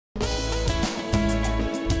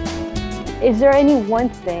Is there any one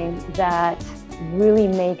thing that really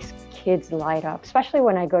makes kids light up, especially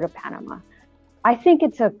when I go to Panama? I think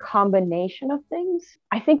it's a combination of things.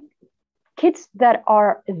 I think kids that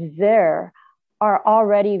are there are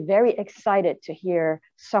already very excited to hear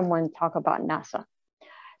someone talk about NASA.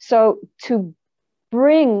 So to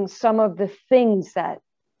bring some of the things that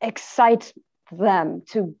excite them,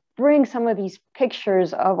 to bring some of these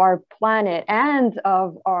pictures of our planet and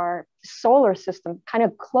of our solar system kind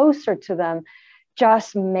of closer to them,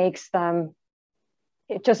 just makes them,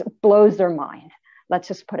 it just blows their mind. Let's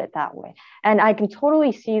just put it that way. And I can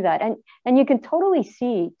totally see that. And you can totally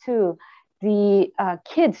see too, the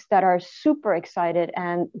kids that are super excited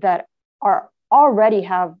and that are already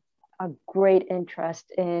have a great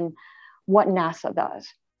interest in what NASA does.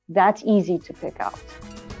 That's easy to pick out.